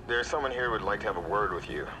 sir, there's someone here who would like to have a word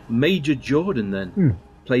with you. Major Jordan, then.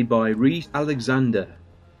 Played by Reese Alexander.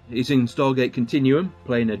 He's in Stargate Continuum,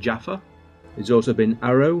 playing a Jaffa. He's also been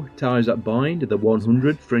Arrow, Ties That Bind, The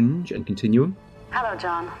 100, Fringe, and Continuum. Hello,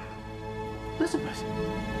 John. Elizabeth,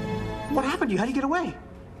 what happened to you? How did you get away?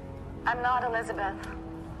 I'm not Elizabeth.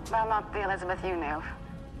 Well, not the Elizabeth you knew.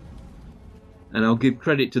 And I'll give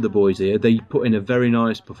credit to the boys here. They put in a very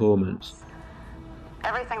nice performance.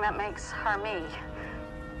 Everything that makes her me.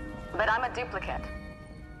 But I'm a duplicate.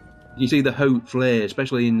 You see the hope flare,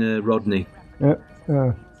 especially in Rodney.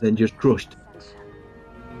 Then just crushed.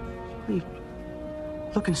 You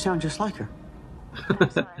look and sound just like her.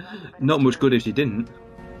 Not much good if she didn't.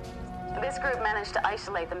 This group managed to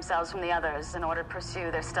isolate themselves from the others in order to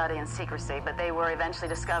pursue their study in secrecy, but they were eventually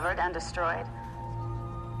discovered and destroyed.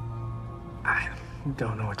 I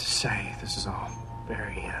don't know what to say. This is all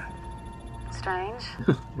very, strange.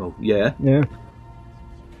 Well, yeah. Yeah.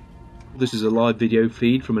 This is a live video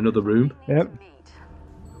feed from another room. Yep.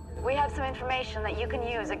 We have some information that you can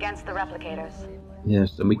use against the replicators.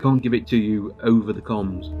 Yes, and we can't give it to you over the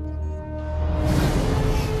comms.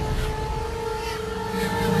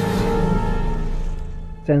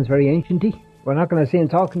 Sounds very ancient-y. We're not going to see him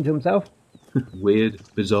talking to himself. Weird,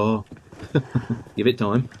 bizarre. Give it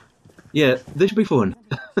time. Yeah, this should be fun.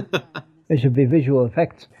 There should be visual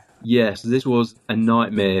effects. Yes, this was a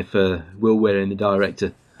nightmare for Will Wheeler and the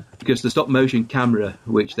director, because the stop-motion camera,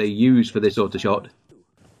 which they used for this sort of shot,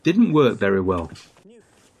 didn't work very well.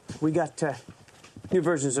 We got new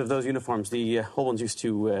versions of those uniforms. The old ones used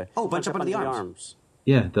to bunch up under the arms.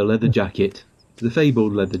 Yeah, the leather jacket. The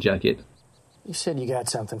fabled leather jacket. You said you got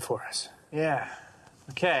something for us. Yeah.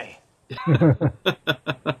 Okay.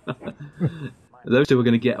 Those two were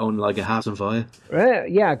going to get on like a house on fire.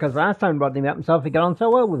 Yeah, because last time Rodney met himself, he got on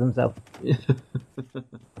so well with himself. They're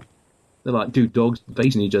like two dogs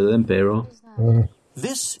facing each other, them pair are.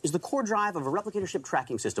 This is the core drive of a replicator ship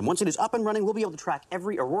tracking system. Once it is up and running, we'll be able to track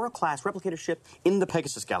every Aurora-class replicator ship in the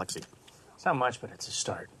Pegasus galaxy. It's not much, but it's a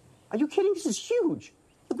start. Are you kidding? This is huge.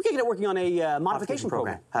 We can get it working on a modification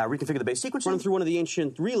program. Reconfigure the base sequence, run through one of the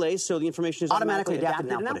ancient relays so the information is automatically adapted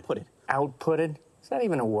and outputted. Outputted? Is that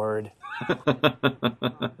even a word?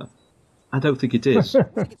 I don't think it is.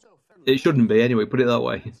 It shouldn't be, anyway, put it that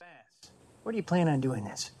way. Where do you plan on doing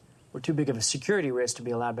this? We're too big of a security risk to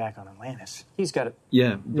be allowed back on Atlantis. He's got it.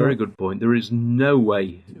 Yeah, very good point. There is no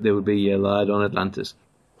way they would be allowed on Atlantis.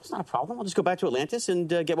 It's not a problem. I'll just go back to Atlantis and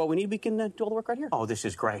get what we need. We can do all the work right here. Oh, this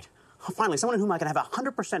is great. Finally, someone in whom I can have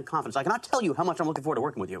 100% confidence. I cannot tell you how much I'm looking forward to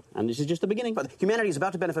working with you. And this is just the beginning. But humanity is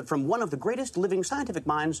about to benefit from one of the greatest living scientific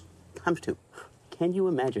minds times two. Can you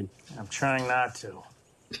imagine? I'm trying not to.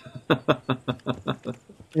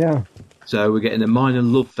 Yeah. So we're getting a minor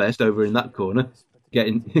love fest over in that corner.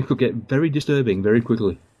 It could get very disturbing very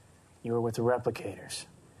quickly. You were with the replicators.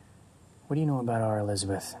 What do you know about our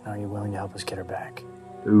Elizabeth? And are you willing to help us get her back?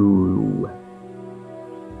 Ooh.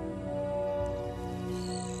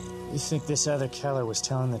 You think this other Keller was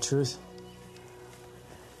telling the truth?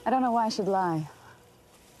 I don't know why I should lie.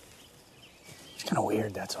 It's kind of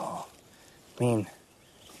weird, that's all. I mean,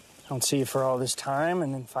 I don't see you for all this time,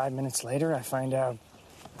 and then 5 minutes later I find out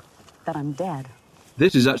that I'm dead.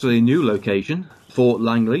 This is actually a new location, Fort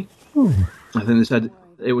Langley. I think they said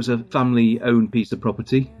it was a family-owned piece of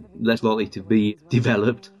property, less likely to be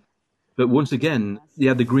developed. But once again, they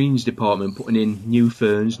had the Greens department putting in new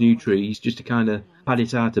ferns, new trees, just to kind of pad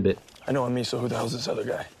it out a bit. I know I'm me, so who the hell's this other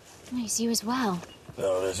guy? Nice, you as well.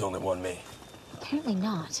 No, there's only one me. Apparently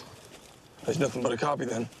not. There's nothing but a copy,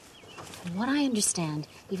 then. From what I understand,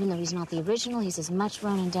 even though he's not the original, he's as much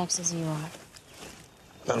Ronan Dex as you are.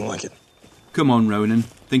 I don't like it. Come on, Ronan.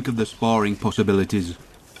 Think of the sparring possibilities.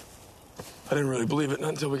 I didn't really believe it, not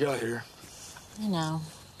until we got here. I know.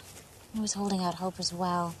 He was holding out hope as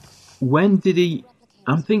well. When did he...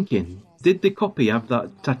 I'm thinking, did the copy have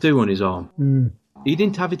that tattoo on his arm? He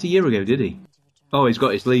didn't have it a year ago, did he? Oh, he's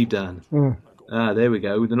got his sleeve down. Ah, there we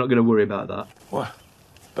go. They're not going to worry about that. What?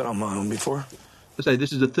 Been on my own before? I say,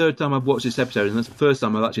 this is the third time I've watched this episode, and that's the first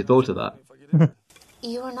time I've actually thought of that.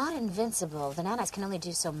 You are not invincible. The nanites can only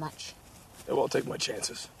do so much. Yeah, well, I'll take my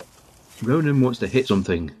chances. Ronan wants to hit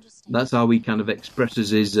something. That's how he kind of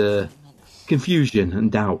expresses his confusion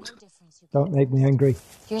and doubt. Don't make me angry.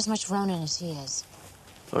 You're as much Ronan as he is.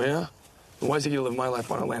 Oh, yeah? Then why is he going to live my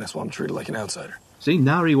life on Atlantis while I'm treated like an outsider? See,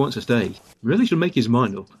 now he wants to stay. Really should make his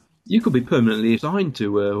mind up. You could be permanently assigned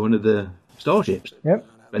to one of the starships. Yep.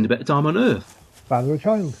 Spend a bit of time on Earth. Father or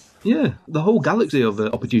child. Yeah, the whole galaxy of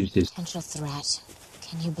opportunities. Potential threat.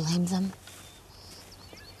 Can you blame them?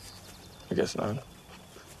 I guess not.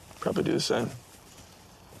 Probably do the same.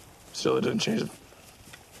 Still, it didn't change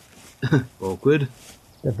it. Awkward.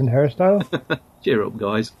 Different hairstyle. Cheer up,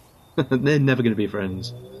 guys. They're never going to be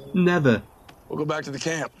friends. Never. We'll go back to the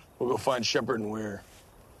camp. We'll go find Shepard and Weir.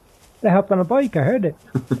 They hopped on a bike, I heard it.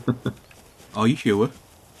 Are you sure?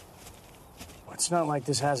 It's not like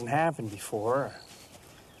this hasn't happened before.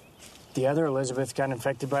 The other Elizabeth got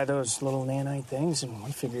infected by those little nanite things, and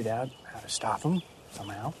we figured out how to stop them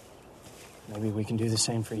somehow. Maybe we can do the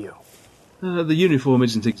same for you. The uniform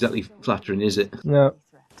isn't exactly flattering, is it? No.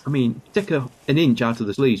 I mean, take an inch out of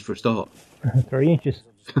the sleeves for a start. 3 inches.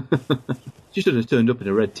 She should have turned up in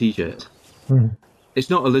a red t-shirt. It's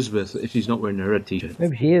not Elizabeth if she's not wearing a red t-shirt.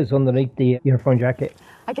 Maybe she is underneath the uniform jacket.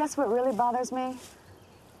 I guess what really bothers me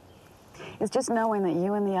is just knowing that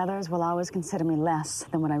you and the others will always consider me less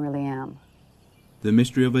than what I really am. The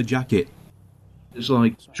mystery of her jacket. It's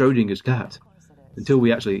like Schrodinger's cat. Until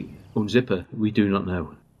we actually unzip her, we do not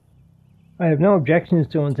know. I have no objections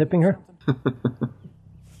to unzipping her.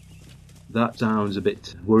 That sounds a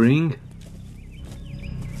bit worrying.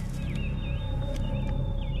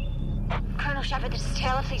 Colonel Shepard, this is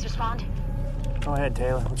Taylor. Please respond. Go ahead,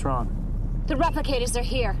 Taylor. What's wrong? The replicators are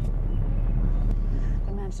here.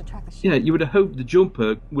 They managed to track the ship. Yeah, you would have hoped the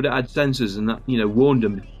jumper would have had sensors and that, warned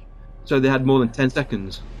them, so they had more than 10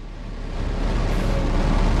 seconds.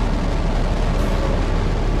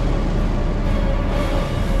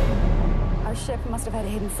 Our ship must have had a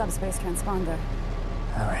hidden subspace transponder.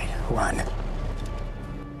 All right, run.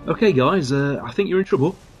 Okay, guys, I think you're in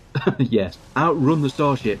trouble. Yes, outrun the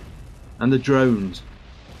starship and the drones.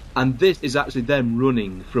 And this is actually them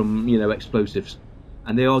running from, explosives.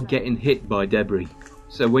 And they are getting hit by debris.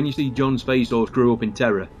 So when you see John's face all screw up in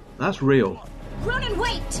terror, that's real. Ronan,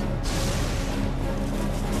 wait!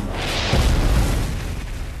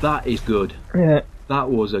 That is good. Yeah. That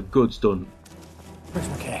was a good stunt. Where's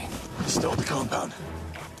McKay? He's still at the compound.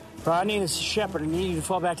 Rodney, this is Shepard. I need you to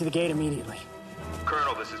fall back to the gate immediately.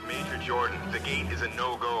 Colonel, this is Major Jordan. The gate is a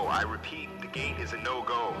no-go. I repeat, the gate is a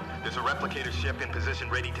no-go. There's a replicator ship in position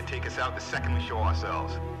ready to take us out the second we show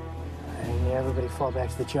ourselves. Hey, everybody fall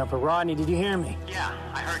back to the jumper. Rodney, did you hear me? Yeah,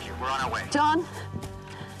 I heard you. We're on our way. John,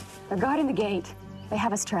 they're guarding the gate. They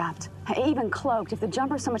have us trapped, even cloaked. If the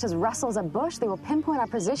jumper so much as rustles a bush, they will pinpoint our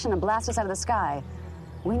position and blast us out of the sky.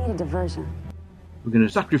 We need a diversion. We're going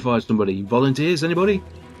to sacrifice somebody. Volunteers, anybody?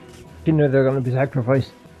 You know they're going to be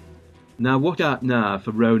sacrificed. Now watch out now for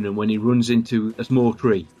Ronan when he runs into a small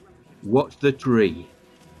tree. Watch the tree.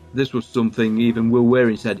 This was something even Will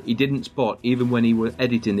Waring said he didn't spot even when he was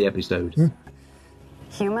editing the episode.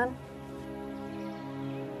 Human?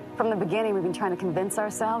 From the beginning, we've been trying to convince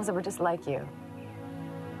ourselves that we're just like you.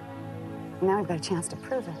 Now we've got a chance to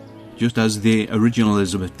prove it. Just as the original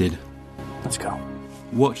Elizabeth did. Let's go.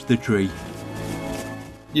 Watch the tree.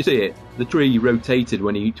 You see it? The tree rotated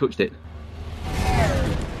when he touched it.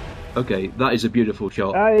 Okay, that is a beautiful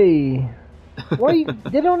shot. Aye. Why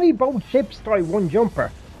did only both ships try one jumper?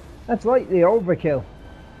 That's slightly overkill.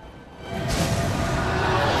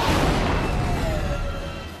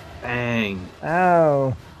 Bang.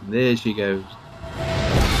 Ow. There she goes.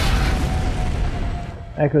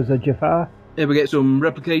 Echoes of Jafar. Here we get some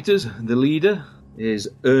replicators. The leader is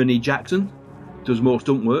Ernie Jackson. Does more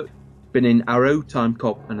stunt work. Been in Arrow, Time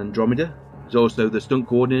Cop and Andromeda. He's also the stunt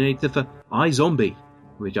coordinator for iZombie,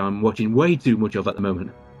 which I'm watching way too much of at the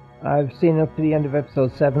moment. I've seen up to the end of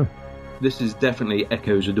episode 7. This is definitely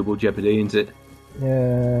echoes of Double Jeopardy, isn't it?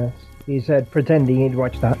 Yeah, he said pretending he'd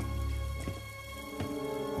watch that.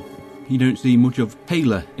 You don't see much of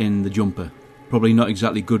Taylor in the jumper. Probably not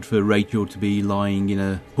exactly good for Rachel to be lying in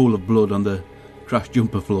a pool of blood on the crashed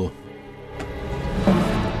jumper floor.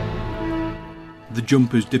 The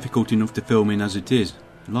jumper's difficult enough to film in as it is.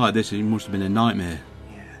 Like this, it must have been a nightmare.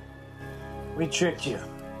 We tricked you.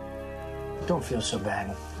 Don't feel so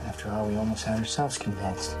bad. After all, we almost had ourselves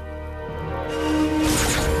convinced.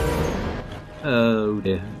 Oh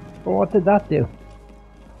dear. But what did that do?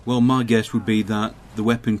 Well, my guess would be that the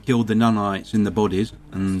weapon killed the nanites in the bodies,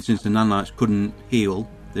 and since the nanites couldn't heal,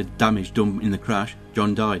 the damage done in the crash,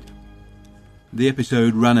 John died. The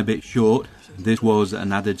episode ran a bit short. This was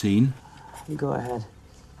an added scene. Go ahead.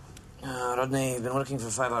 Rodney, you've been working for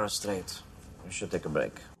 5 hours straight. We should take a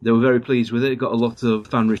break. They were very pleased with it. It got a lot of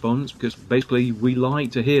fan response because basically we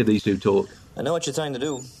like to hear these two talk. I know what you're trying to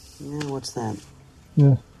do. Yeah, what's that?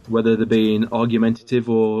 Yeah. Whether they're being argumentative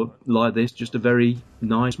or like this, just a very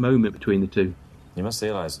nice moment between the two. You must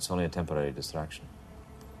realize it's only a temporary distraction.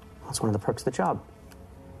 That's one of the perks of the job.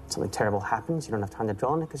 Something terrible happens, you don't have time to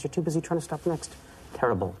dwell on it because you're too busy trying to stop the next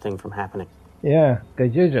terrible thing from happening. Yeah,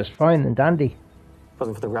 because you're just fine and dandy. If it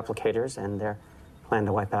wasn't for the replicators and their plan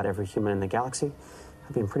to wipe out every human in the galaxy,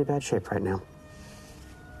 I'd be in pretty bad shape right now.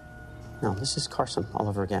 No, this is Carson all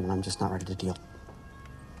over again, and I'm just not ready to deal.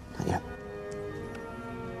 Not yet.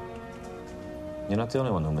 You're not the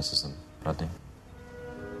only one who misses them, Rodney.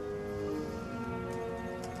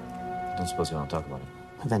 Don't suppose you want to talk about it?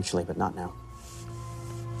 Eventually, but not now.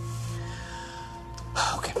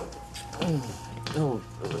 Okay. Oh,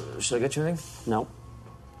 should I get you anything? No.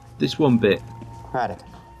 This one bit. Radek.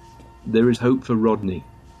 There is hope for Rodney.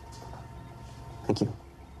 Thank you.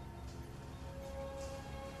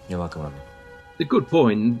 You're welcome, Rodney. It's a good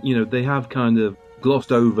point. You know, they have kind of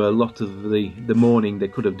glossed over a lot of the mourning they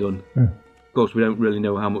could have done. Of course, we don't really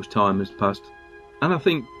know how much time has passed. And I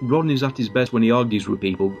think Rodney's at his best when he argues with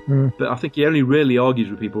people. But I think he only really argues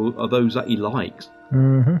with people are those that he likes.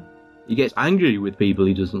 Mm-hmm. He gets angry with people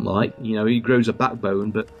he doesn't like. You know, he grows a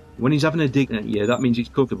backbone. But when he's having a dig at you, that means he's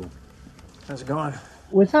comfortable. How's it going?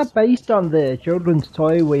 Was that based on the children's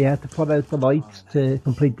toy where you had to put out the lights to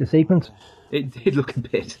complete the sequence? It did look a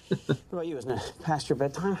bit. What about you? Isn't it past your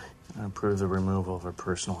bedtime? I approve the removal of our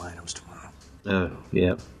personal items tomorrow. Oh,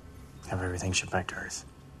 yeah. Have everything shipped back to Earth.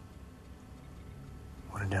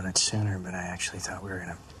 Would have done it sooner, but I actually thought we were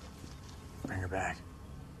gonna bring her back.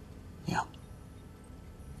 Yeah.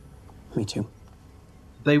 Me too.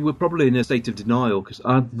 They were probably in a state of denial because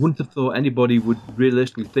I wouldn't have thought anybody would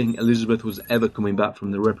realistically think Elizabeth was ever coming back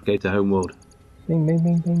from the replicator homeworld. Ding, ding,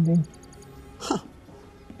 ding, ding, ding. Huh.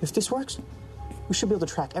 If this works, we should be able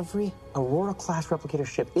to track every Aurora-class replicator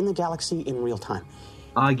ship in the galaxy in real time.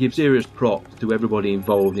 I give serious props to everybody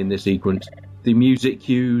involved in this sequence. The music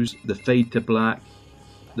cues, the fade to black,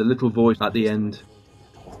 the little voice at the end.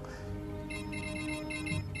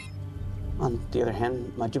 On the other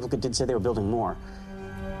hand, my duplicate did say they were building more.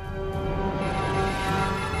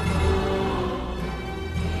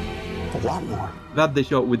 A lot more. I've had the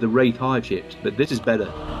shot with the Wraith Hive ships, but this is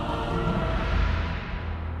better.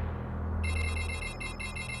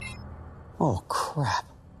 Oh, crap.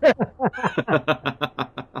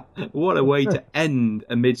 What a way to end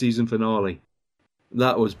a mid-season finale.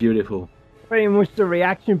 That was beautiful. Pretty much the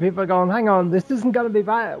reaction, people are going, hang on, this isn't going to be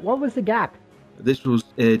bad. What was the gap? This was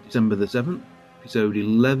December the 7th, episode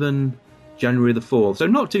 11, January the 4th. So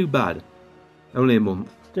not too bad. Only a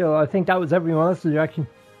month. Still, I think that was everyone else's reaction.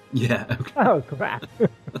 Yeah, okay. Oh, crap.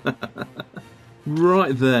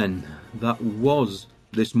 Right then, that was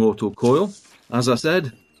This Mortal Coil. As I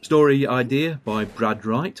said, story idea by Brad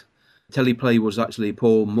Wright. Teleplay was actually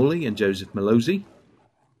Paul Mully and Joseph Malozzi.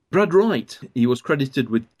 Brad Wright, he was credited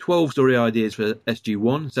with 12 story ideas for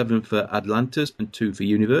SG-1, 7 for Atlantis and 2 for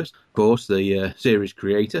Universe. Of course, the series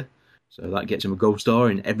creator, so that gets him a gold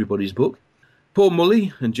star in everybody's book. Paul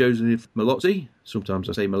Mully and Joseph Malozzi, sometimes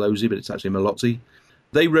I say Malozzi, but it's actually Malozzi.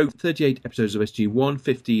 They wrote 38 episodes of SG-1,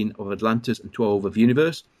 15 of Atlantis and 12 of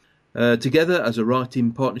Universe. Together, as a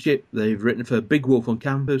writing partnership, they've written for Big Wolf on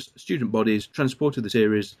Campus, Student Bodies, Transported the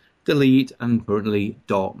Series, Delete, and currently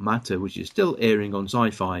Dark Matter, which is still airing on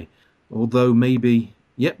Sci-Fi. Although maybe,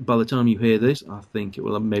 by the time you hear this, I think it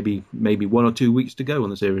will have maybe 1 or 2 weeks to go on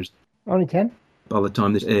the series. Only 10? By the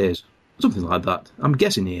time this airs. Something like that. I'm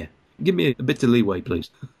guessing here. Give me a bit of leeway, please.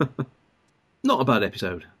 Not a bad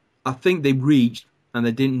episode. I think they reached, and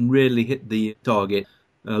they didn't really hit the target.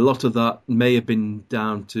 A lot of that may have been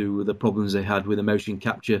down to the problems they had with the motion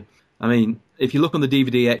capture. I mean, if you look on the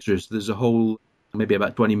DVD extras, there's a whole, maybe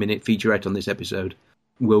about 20-minute featurette on this episode.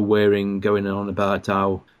 Will Waring going on about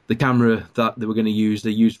how the camera that they were going to use,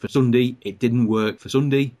 they used for Sunday. It didn't work for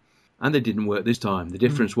Sunday, and it didn't work this time. The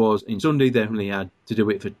difference was, in Sunday, they only had to do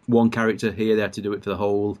it for one character. Here, they had to do it for the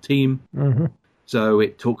whole team. Mm-hmm. So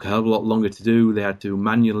it took a hell of a lot longer to do. They had to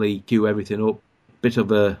manually queue everything up. Bit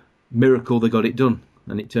of a miracle they got it done,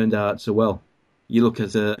 and it turned out so well. You look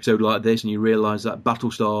at an episode like this and you realise that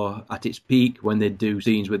Battlestar at its peak, when they'd do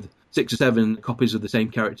scenes with 6 or 7 copies of the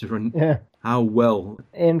same character, and how well.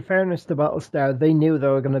 In fairness to Battlestar, they knew they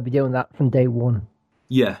were going to be doing that from day one.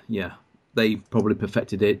 Yeah. They probably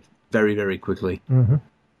perfected it very, very quickly. Mm-hmm.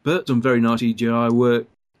 But some very nice CGI work.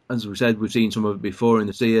 As we said, we've seen some of it before in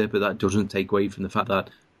the Seer, but that doesn't take away from the fact that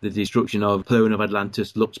the destruction of Clone of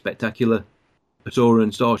Atlantis looked spectacular.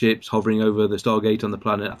 Bajoran starships hovering over the Stargate on the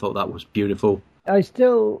planet, I thought that was beautiful. I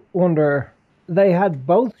still wonder, they had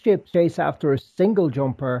both ships chase after a single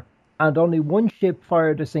jumper, and only one ship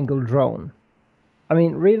fired a single drone. I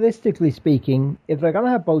mean, realistically speaking, if they're going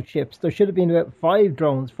to have both ships, there should have been about 5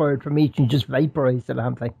 drones fired from each and just vaporized the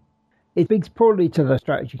damn thing. It speaks poorly to their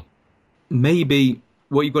strategy. Maybe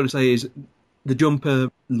what you've got to say is the jumper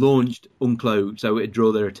launched uncloaked, so it'd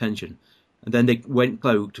draw their attention. And then they went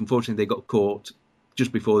cloaked. Unfortunately, they got caught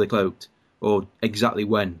just before they cloaked, or exactly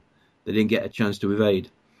when. They didn't get a chance to evade.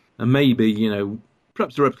 And maybe,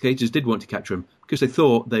 perhaps the replicators did want to capture them, because they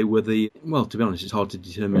thought they were well, to be honest, it's hard to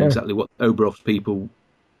determine exactly what Oberof's people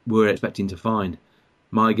were expecting to find.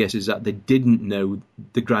 My guess is that they didn't know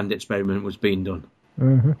the grand experiment was being done.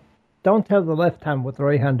 Mm-hmm. Don't tell the left hand what the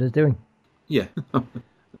right hand is doing. Yeah.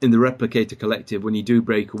 In the Replicator Collective, when you do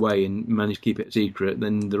break away and manage to keep it secret,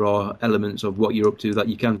 then there are elements of what you're up to that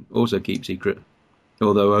you can also keep secret.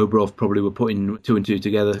 Although Oberov probably were putting 2 and 2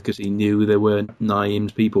 together because he knew they were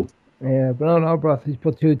Naim's people. Yeah, but on Oberov, he's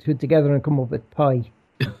put 2 and 2 together and come up with pi.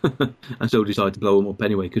 And so decided to blow them up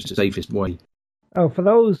anyway because it's the safest way. Oh, for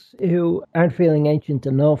those who aren't feeling ancient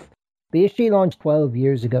enough, the issue launched 12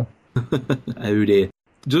 years ago. Oh dear.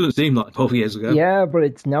 Doesn't seem like 12 years ago. Yeah, but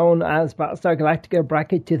it's known as Battlestar Galactica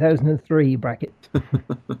bracket 2003 bracket.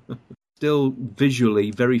 Still,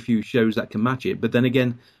 visually, very few shows that can match it. But then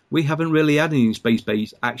again, we haven't really had any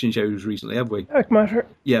space-based action shows recently, have we? Dark Matter.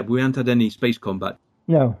 Yeah, but we haven't had any space combat.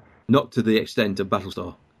 No. Not to the extent of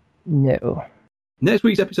Battlestar. No. Next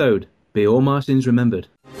week's episode, Be All My Sins Remembered.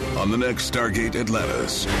 On the next Stargate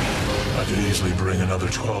Atlantis. I could easily bring another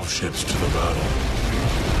 12 ships to the battle.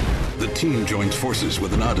 The team joins forces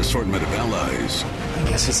with an odd assortment of allies. I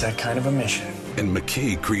guess it's that kind of a mission. And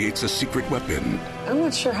McKay creates a secret weapon. I'm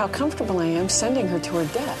not sure how comfortable I am sending her to her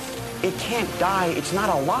death. It can't die. It's not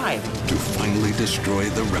alive. To finally destroy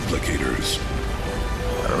the replicators.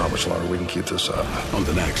 I don't know how much longer we can keep this up. On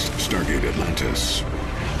the next Stargate Atlantis.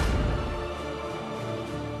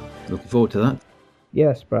 Looking forward to that.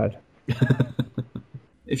 Yes, Brad.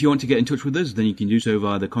 If you want to get in touch with us, then you can do so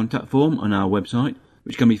via the contact form on our website,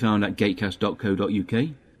 which can be found at gatecast.co.uk,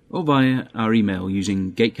 or via our email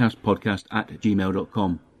using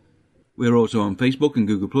gatecastpodcast@gmail.com. We're also on Facebook and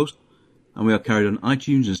Google+, and we are carried on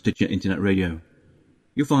iTunes and Stitcher Internet Radio.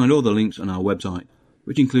 You'll find all the links on our website,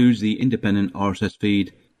 which includes the independent RSS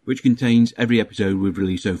feed, which contains every episode we've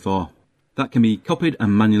released so far. That can be copied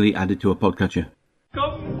and manually added to a podcatcher.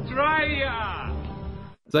 Come try ya!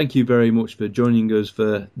 Thank you very much for joining us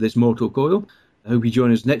for this Mortal Coil. I hope you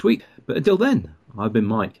join us next week. But until then, I've been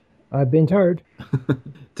Mike. I've been Turd.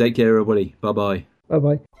 Take care, everybody. Bye-bye.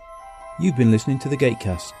 Bye-bye. You've been listening to the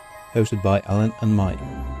Gatecast, hosted by Alan and Mike.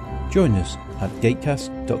 Join us at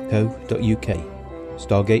gatecast.co.uk.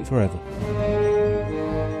 Stargate forever.